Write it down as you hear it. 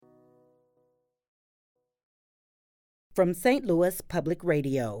from St. Louis Public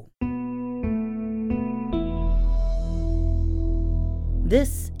Radio.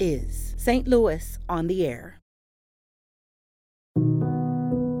 This is St. Louis on the Air.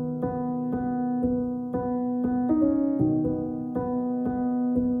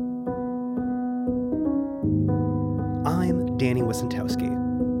 I'm Danny Wysentowski.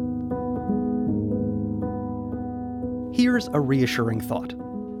 Here's a reassuring thought.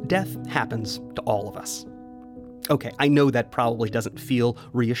 Death happens to all of us. Okay, I know that probably doesn't feel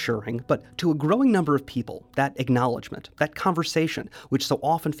reassuring, but to a growing number of people, that acknowledgement, that conversation, which so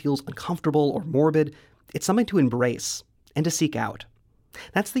often feels uncomfortable or morbid, it's something to embrace and to seek out.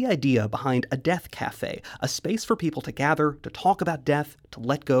 That's the idea behind a death cafe, a space for people to gather, to talk about death, to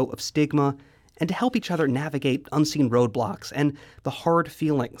let go of stigma, and to help each other navigate unseen roadblocks and the hard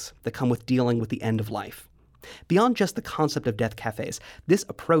feelings that come with dealing with the end of life. Beyond just the concept of death cafes, this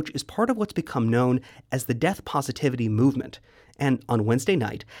approach is part of what's become known as the death positivity movement. And on Wednesday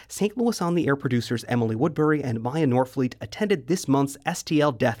night, St. Louis on the Air producers Emily Woodbury and Maya Norfleet attended this month's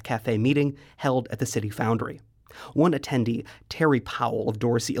STL Death Cafe meeting held at the City Foundry. One attendee, Terry Powell of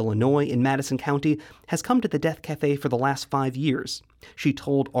Dorsey, Illinois, in Madison County, has come to the Death Cafe for the last 5 years. She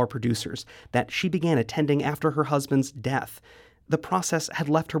told our producers that she began attending after her husband's death. The process had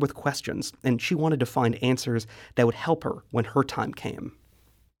left her with questions, and she wanted to find answers that would help her when her time came.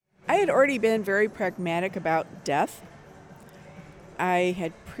 I had already been very pragmatic about death. I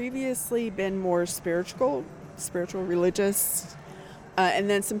had previously been more spiritual, religious, and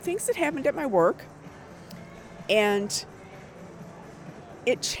then some things that happened at my work. And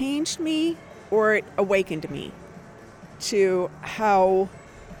it changed me, or it awakened me to how,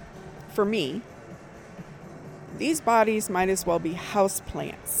 for me, these bodies might as well be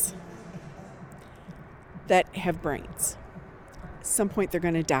houseplants that have brains. At some point they're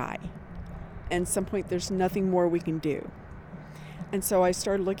going to die. And at some point there's nothing more we can do. And so I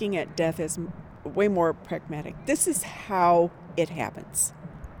started looking at death as way more pragmatic. This is how it happens.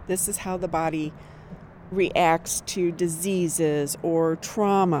 This is how the body reacts to diseases or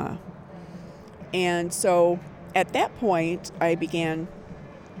trauma. And so at that point, I began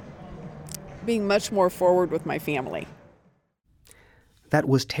being much more forward with my family. That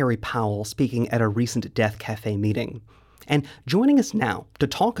was Terry Powell speaking at a recent Death Cafe meeting. And joining us now to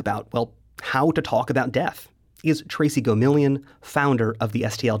talk about, well, how to talk about death is Tracy Gomillion, founder of the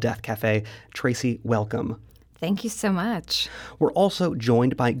STL Death Cafe. Tracy, welcome. Thank you so much. We're also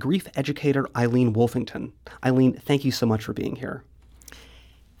joined by grief educator Eileen Wolfington. Eileen, thank you so much for being here.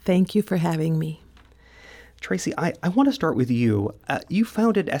 Thank you for having me. Tracy, I want to start with you. You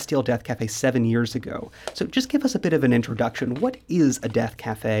founded STL Death Cafe 7 years ago. So just give us a bit of an introduction. What is a death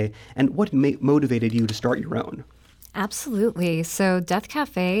cafe, and what motivated you to start your own? Absolutely. So Death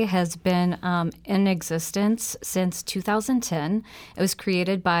Cafe has been in existence since 2010. It was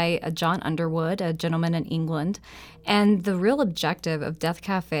created by John Underwood, a gentleman in England. And the real objective of Death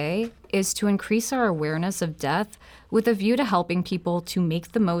Cafe is to increase our awareness of death with a view to helping people to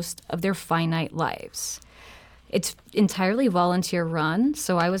make the most of their finite lives. It's entirely volunteer run,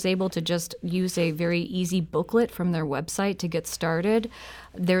 so I was able to just use a very easy booklet from their website to get started.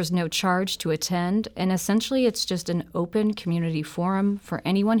 There's no charge to attend, and essentially it's just an open community forum for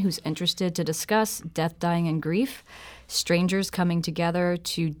anyone who's interested to discuss death, dying, and grief, strangers coming together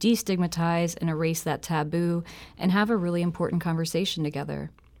to destigmatize and erase that taboo and have a really important conversation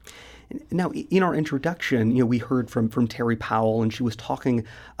together. Now, in our introduction, we heard from Terry Powell, and she was talking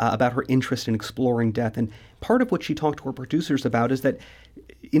about her interest in exploring death. And part of what she talked to her producers about is that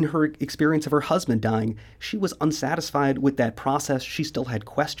in her experience of her husband dying, she was unsatisfied with that process. She still had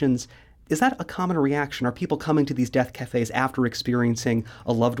questions. Is that a common reaction? Are people coming to these death cafes after experiencing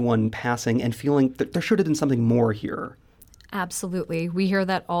a loved one passing and feeling that there should have been something more here? Absolutely. We hear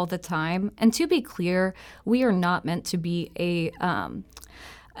that all the time. And to be clear, we are not meant to be a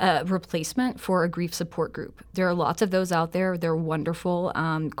replacement for a grief support group. There are lots of those out there. They're wonderful.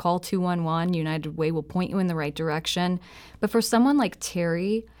 Call 211. United Way will point you in the right direction. But for someone like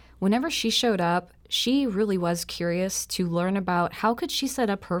Terry, whenever she showed up, she really was curious to learn about how could she set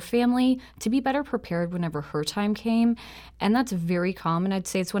up her family to be better prepared whenever her time came. And that's very common. I'd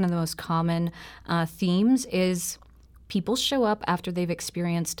say it's one of the most common themes is people show up after they've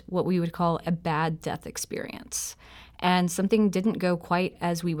experienced what we would call a bad death experience. And something didn't go quite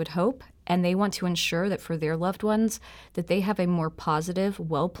as we would hope, and they want to ensure that for their loved ones, that they have a more positive,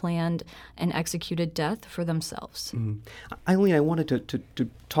 well-planned, and executed death for themselves. Mm-hmm. Eileen, I wanted to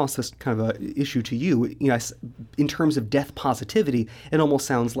toss this kind of a issue to you. In terms of death positivity, it almost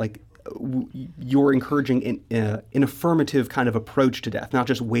sounds like you're encouraging an affirmative kind of approach to death, not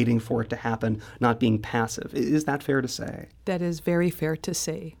just waiting for it to happen, not being passive. Is that fair to say? That is very fair to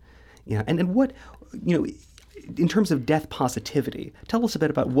say. Yeah, and what, in terms of death positivity, tell us a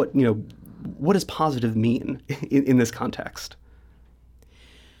bit about what does positive mean in this context?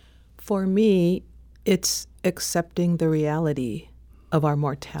 For me, it's accepting the reality of our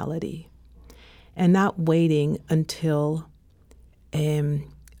mortality and not waiting until a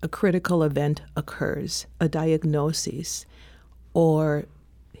critical event occurs, a diagnosis, or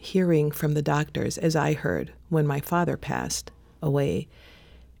hearing from the doctors, as I heard when my father passed away.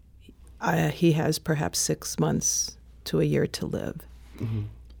 He has perhaps 6 months to a year to live. Mm-hmm.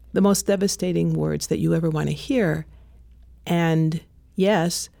 The most devastating words that you ever want to hear. And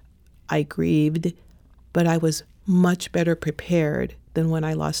yes, I grieved, but I was much better prepared than when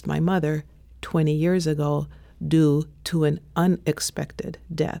I lost my mother 20 years ago due to an unexpected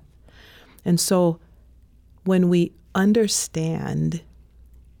death. And so when we understand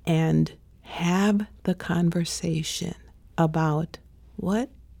and have the conversation about what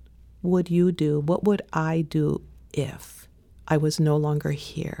would you do, what would I do if I was no longer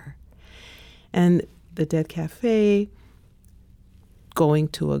here? And the Death Cafe, going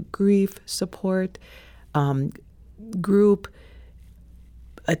to a grief support group,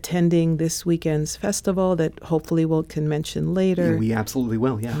 attending this weekend's festival that hopefully we'll can mention later. Yeah, we absolutely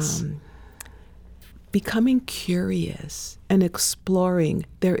will, yes. Becoming curious and exploring.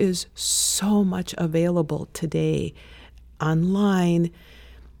 There is so much available today online.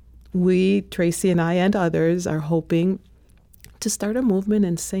 We, Tracy and I and others, are hoping to start a movement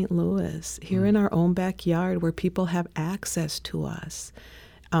in St. Louis, here in our own backyard where people have access to us.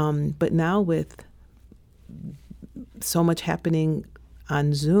 But now with so much happening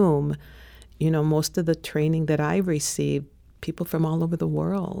on Zoom, most of the training that I've received, people from all over the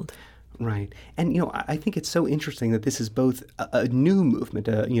world. Right. And, I think it's so interesting that this is both a new movement.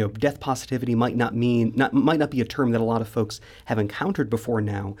 Death positivity might not be a term that a lot of folks have encountered before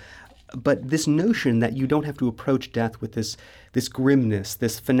now. But this notion that you don't have to approach death with this grimness,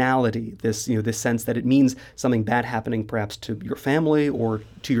 this finality, this sense that it means something bad happening perhaps to your family or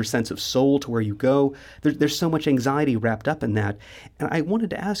to your sense of soul, to where you go. There's so much anxiety wrapped up in that. And I wanted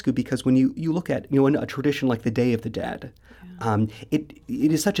to ask you, because when you look at a tradition like the Day of the Dead, it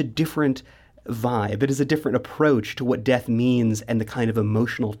is such a different vibe. It is a different approach to what death means and the kind of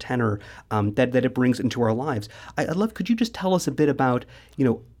emotional tenor that it brings into our lives. I'd love, could you just tell us a bit about,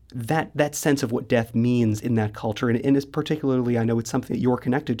 that sense of what death means in that culture, and is particularly, I know it's something that you're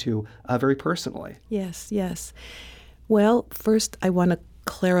connected to very personally. Yes. Well, first I want to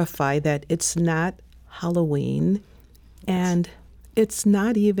clarify that it's not Halloween, and it's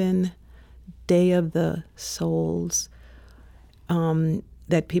not even Day of the Souls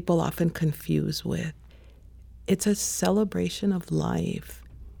that people often confuse with. It's a celebration of life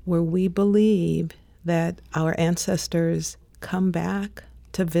where we believe that our ancestors come back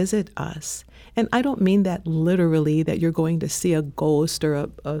to visit us. And I don't mean that literally, that you're going to see a ghost or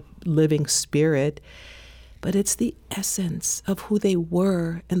a living spirit, but it's the essence of who they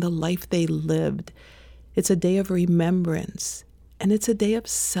were and the life they lived. It's a day of remembrance, and it's a day of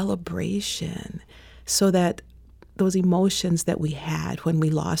celebration, so that those emotions that we had when we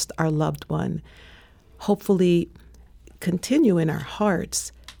lost our loved one hopefully continue in our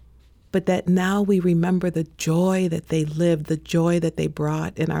hearts, but that now we remember the joy that they lived, the joy that they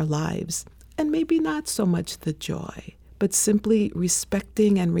brought in our lives. And maybe not so much the joy, but simply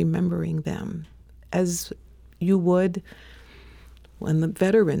respecting and remembering them as you would on the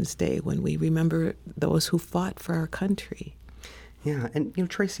Veterans Day, when we remember those who fought for our country. Yeah, and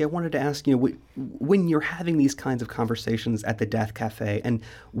Tracy, I wanted to ask, when you're having these kinds of conversations at the Death Cafe, and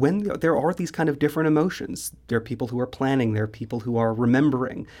when there are these kind of different emotions, there are people who are planning, there are people who are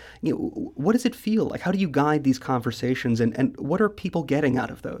remembering, what does it feel like? How do you guide these conversations, and what are people getting out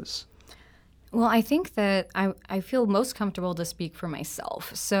of those? Well, I think that I feel most comfortable to speak for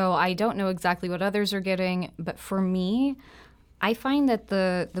myself. So I don't know exactly what others are getting, but for me, I find that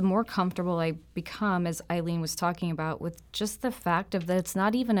the more comfortable I become, as Eileen was talking about, with just the fact of that it's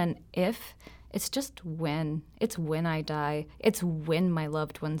not even an if, it's just when. It's when I die. It's when my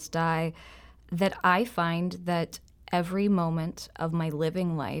loved ones die, that I find that every moment of my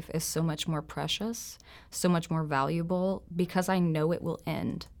living life is so much more precious, so much more valuable, because I know it will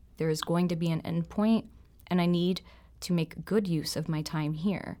end. There is going to be an end point, and I need to make good use of my time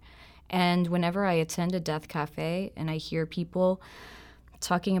here. And whenever I attend a Death Cafe and I hear people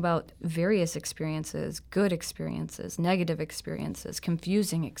talking about various experiences, good experiences, negative experiences,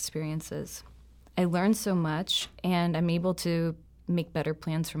 confusing experiences, I learn so much, and I'm able to make better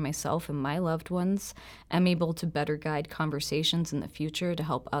plans for myself and my loved ones. I'm able to better guide conversations in the future to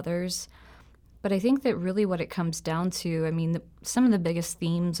help others. But I think that really what it comes down to, some of the biggest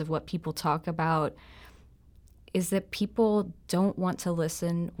themes of what people talk about is that people don't want to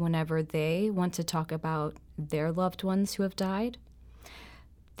listen whenever they want to talk about their loved ones who have died.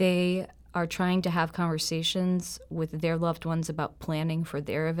 They are trying to have conversations with their loved ones about planning for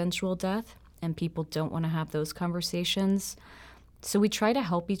their eventual death, and people don't want to have those conversations. So we try to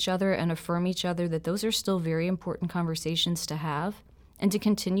help each other and affirm each other that those are still very important conversations to have, and to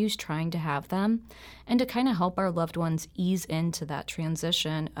continue trying to have them, and to kind of help our loved ones ease into that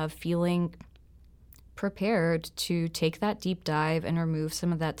transition of feeling prepared to take that deep dive and remove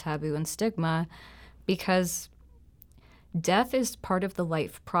some of that taboo and stigma, because death is part of the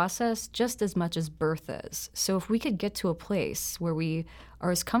life process just as much as birth is. So if we could get to a place where we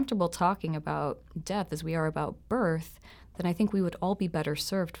are as comfortable talking about death as we are about birth, then I think we would all be better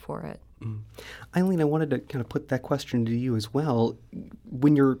served for it. Eileen, I wanted to kind of put that question to you as well.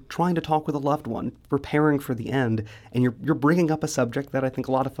 When you're trying to talk with a loved one, preparing for the end, and you're bringing up a subject that I think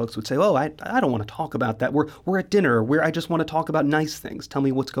a lot of folks would say, oh, I don't want to talk about that. We're at dinner. I just want to talk about nice things. Tell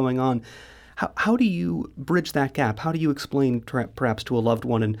me what's going on. How do you bridge that gap? How do you explain perhaps to a loved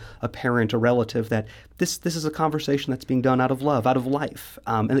one and a parent, a relative, that this is a conversation that's being done out of love, out of life,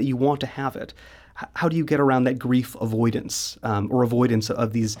 and that you want to have it? How do you get around that grief avoidance or avoidance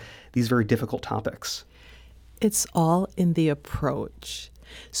of these very difficult topics? It's all in the approach.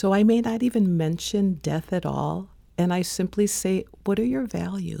 So I may not even mention death at all, and I simply say, what are your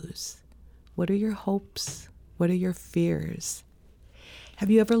values? What are your hopes? What are your fears?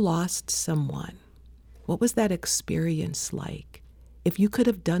 Have you ever lost someone? What was that experience like? If you could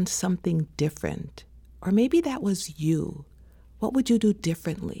have done something different, or maybe that was you, what would you do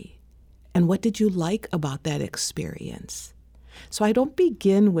differently? And what did you like about that experience? So I don't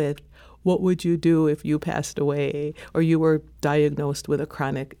begin with, what would you do if you passed away or you were diagnosed with a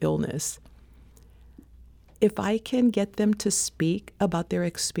chronic illness? If I can get them to speak about their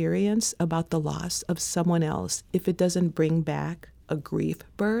experience, about the loss of someone else, if it doesn't bring back a grief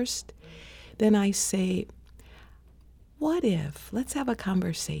burst, then I say, what if, let's have a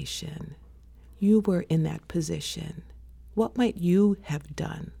conversation. You were in that position. What might you have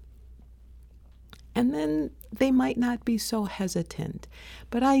done? And then they might not be so hesitant.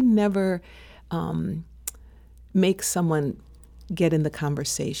 But I never make someone get in the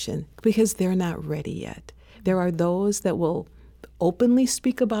conversation because they're not ready yet. There are those that will openly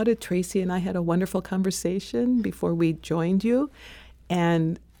speak about it. Tracy and I had a wonderful conversation before we joined you.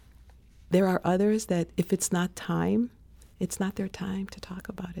 And there are others that if it's not time, it's not their time to talk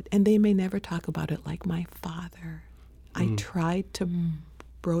about it. And they may never talk about it, like my father. I tried to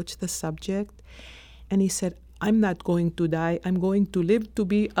broach the subject, and he said, I'm not going to die. I'm going to live to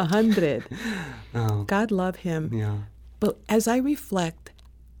be 100. Oh. God love him. Yeah. But as I reflect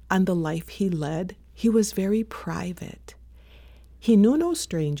on the life he led, he was very private. He knew no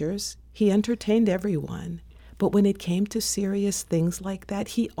strangers. He entertained everyone. But when it came to serious things like that,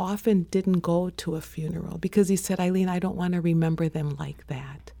 he often didn't go to a funeral because he said, Eileen, I don't want to remember them like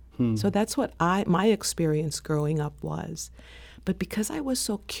that. So that's what my experience growing up was. But because I was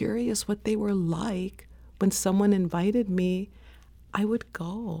so curious what they were like, when someone invited me, I would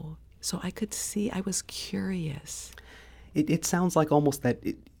go. So I could see, I was curious. It sounds like almost that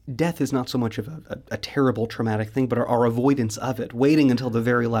death is not so much of a terrible traumatic thing, but our avoidance of it, waiting until the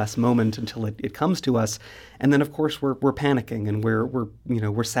very last moment until it comes to us. And then, of course, we're panicking and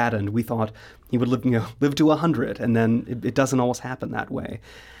we're saddened. We thought he would live to 100, and then it doesn't always happen that way.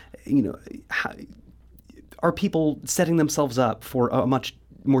 Are people setting themselves up for a much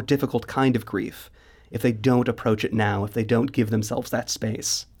more difficult kind of grief if they don't approach it now, if they don't give themselves that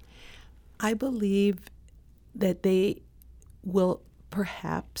space? I believe that they will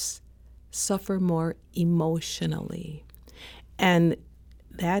perhaps suffer more emotionally. And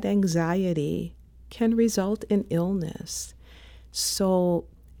that anxiety can result in illness. So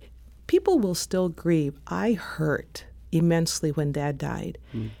people will still grieve. I hurt immensely when Dad died,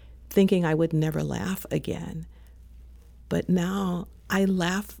 thinking I would never laugh again. But now I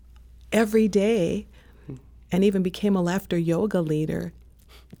laugh every day and even became a laughter yoga leader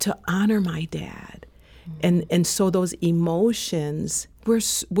to honor my dad. And so those emotions,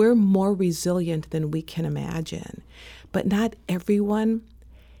 we're more resilient than we can imagine. But not everyone,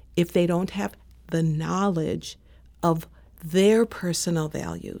 if they don't have the knowledge of their personal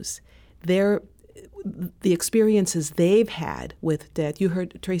values, the experiences they've had with death. You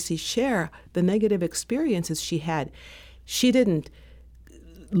heard Tracy share the negative experiences she had. She didn't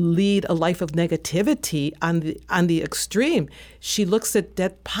lead a life of negativity on the extreme. She looks at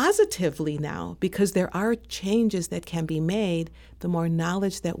death positively now because there are changes that can be made. The more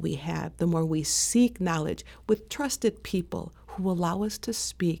knowledge that we have, the more we seek knowledge with trusted people who allow us to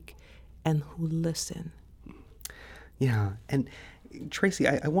speak and who listen. Yeah, and Tracy,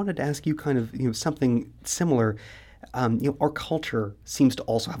 I wanted to ask you kind of something similar. Our culture seems to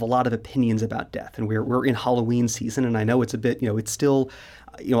also have a lot of opinions about death, and we're in Halloween season, and I know it's a bit, it's still,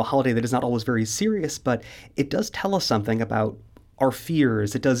 a holiday that is not always very serious, but it does tell us something about our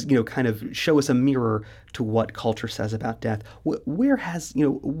fears. It does, kind of show us a mirror to what culture says about death.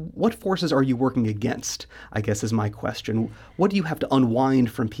 What forces are you working against, I guess is my question. What do you have to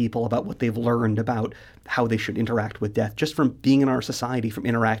unwind from people about what they've learned about how they should interact with death, just from being in our society, from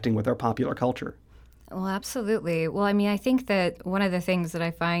interacting with our popular culture? Well, absolutely. Well, I think that one of the things that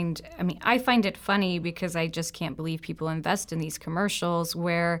I find it funny because I just can't believe people invest in these commercials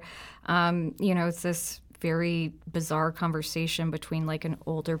where, it's this very bizarre conversation between like an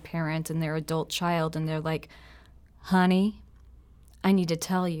older parent and their adult child, and they're like, honey, I need to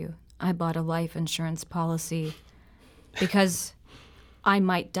tell you, I bought a life insurance policy because I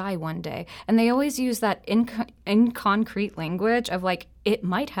might die one day. And they always use that in concrete language of like, it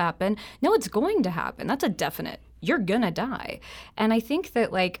might happen. No, it's going to happen. That's a definite. You're gonna die. And I think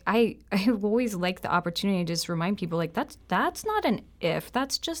that like I always like the opportunity to just remind people like that's not an if,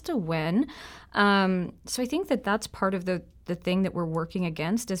 that's just a when. So I think that that's part of the thing that we're working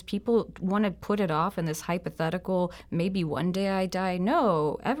against is people want to put it off in this hypothetical, maybe one day I die.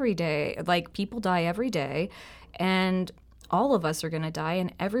 No, every day. Like people die every day, and all of us are gonna die,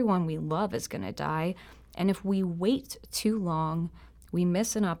 and everyone we love is gonna die. And if we wait too long, we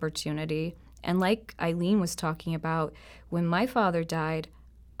miss an opportunity. And like Eileen was talking about, when my father died,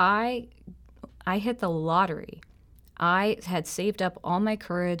 I hit the lottery. I had saved up all my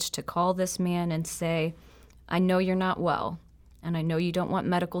courage to call this man and say, I know you're not well, and I know you don't want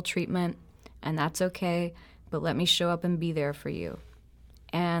medical treatment, and that's okay, but let me show up and be there for you.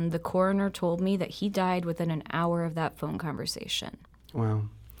 And the coroner told me that he died within an hour of that phone conversation. Wow.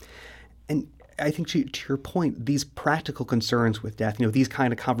 And I think to your point, these practical concerns with death, these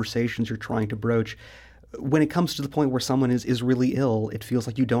kind of conversations you're trying to broach, when it comes to the point where someone is really ill, it feels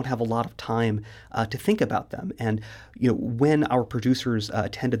like you don't have a lot of time to think about them. And, when our producers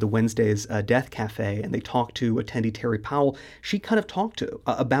attended the Wednesday's Death Cafe and they talked to attendee Terry Powell, she kind of talked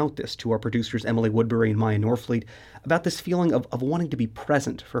about this to our producers, Emily Woodbury and Maya Norfleet, about this feeling of wanting to be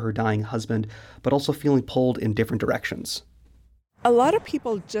present for her dying husband, but also feeling pulled in different directions. A lot of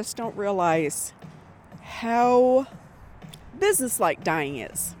people just don't realize how business-like dying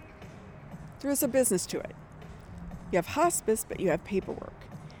is. There is a business to it. You have hospice, but you have paperwork.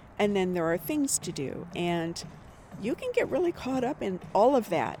 And then there are things to do. And you can get really caught up in all of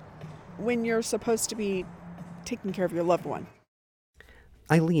that when you're supposed to be taking care of your loved one.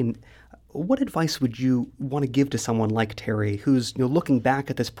 Eileen, what advice would you want to give to someone like Terry who's looking back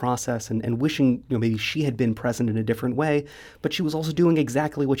at this process and wishing maybe she had been present in a different way, but she was also doing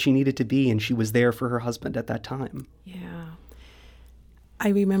exactly what she needed to be, and she was there for her husband at that time? Yeah. I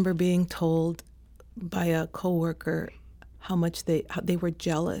remember being told by a coworker how much they were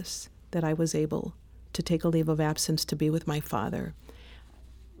jealous that I was able to take a leave of absence to be with my father.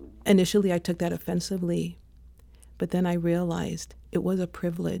 Initially, I took that offensively, but then I realized it was a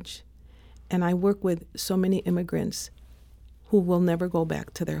privilege. And I work with so many immigrants who will never go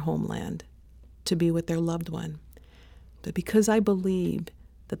back to their homeland to be with their loved one. But because I believe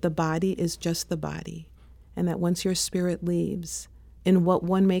that the body is just the body, and that once your spirit leaves, in what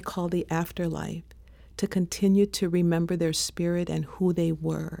one may call the afterlife, to continue to remember their spirit and who they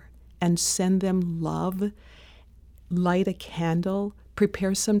were, and send them love, light a candle,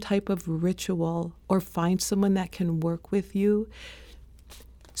 prepare some type of ritual, or find someone that can work with you,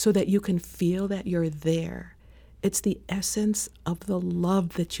 so that you can feel that you're there. It's the essence of the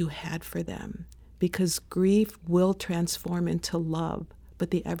love that you had for them, because grief will transform into love, but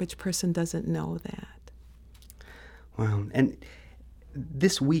the average person doesn't know that. Wow. And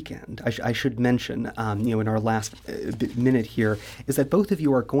this weekend, I should mention, in our last minute here, is that both of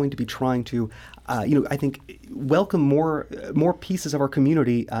you are going to be trying to, I think, welcome more pieces of our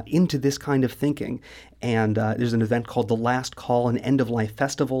community into this kind of thinking. And there's an event called the Last Call, an End of Life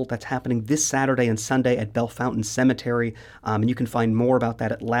Festival that's happening this Saturday and Sunday at Bellefontaine Cemetery. And you can find more about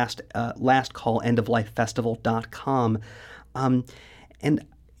that at lastcallendoflifefestival.com. And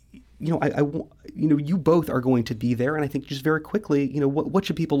you both are going to be there, and I think just very quickly, what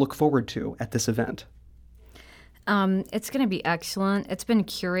should people look forward to at this event? It's going to be excellent. It's been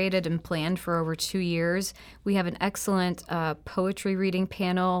curated and planned for over 2 years. We have an excellent poetry reading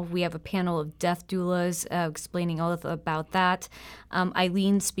panel. We have a panel of death doulas explaining all about that.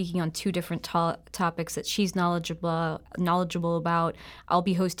 Eileen speaking on 2 different topics that she's knowledgeable about. I'll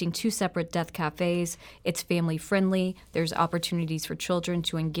be hosting 2 separate death cafes. It's family friendly. There's opportunities for children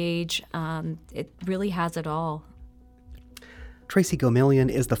to engage. It really has it all. Tracy Gomillion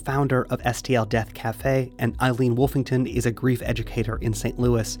is the founder of STL Death Cafe, and Eileen Wolfington is a grief educator in St.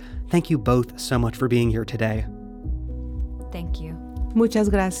 Louis. Thank you both so much for being here today. Thank you. Muchas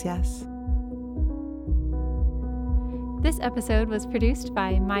gracias. This episode was produced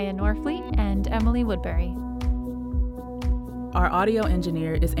by Maya Norfleet and Emily Woodbury. Our audio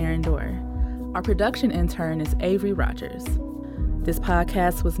engineer is Aaron Dorr. Our production intern is Avery Rogers. This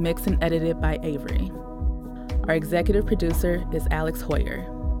podcast was mixed and edited by Avery. Our executive producer is Alex Hoyer.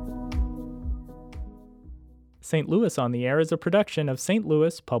 St. Louis on the Air is a production of St.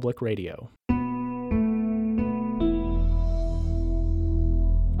 Louis Public Radio.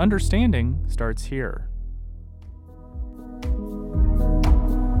 Understanding starts here.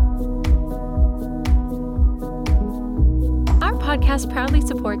 Our podcast proudly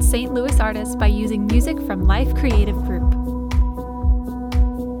supports St. Louis artists by using music from Life Creative Group.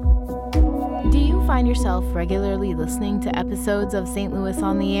 Do you find yourself regularly listening to episodes of St. Louis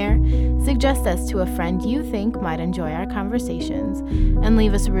on the Air? Suggest us to a friend you think might enjoy our conversations, and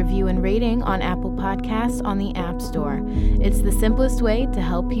leave us a review and rating on Apple Podcasts on the App Store. It's the simplest way to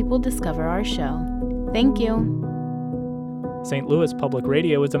help people discover our show. Thank you. St. Louis Public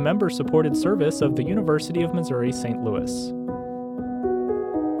Radio is a member-supported service of the University of Missouri St. Louis.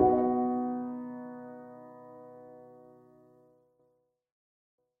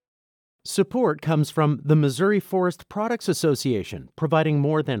 Support comes from the Missouri Forest Products Association, providing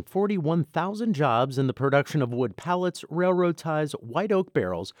more than 41,000 jobs in the production of wood pallets, railroad ties, white oak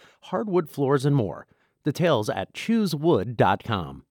barrels, hardwood floors, and more. Details at choosewood.com.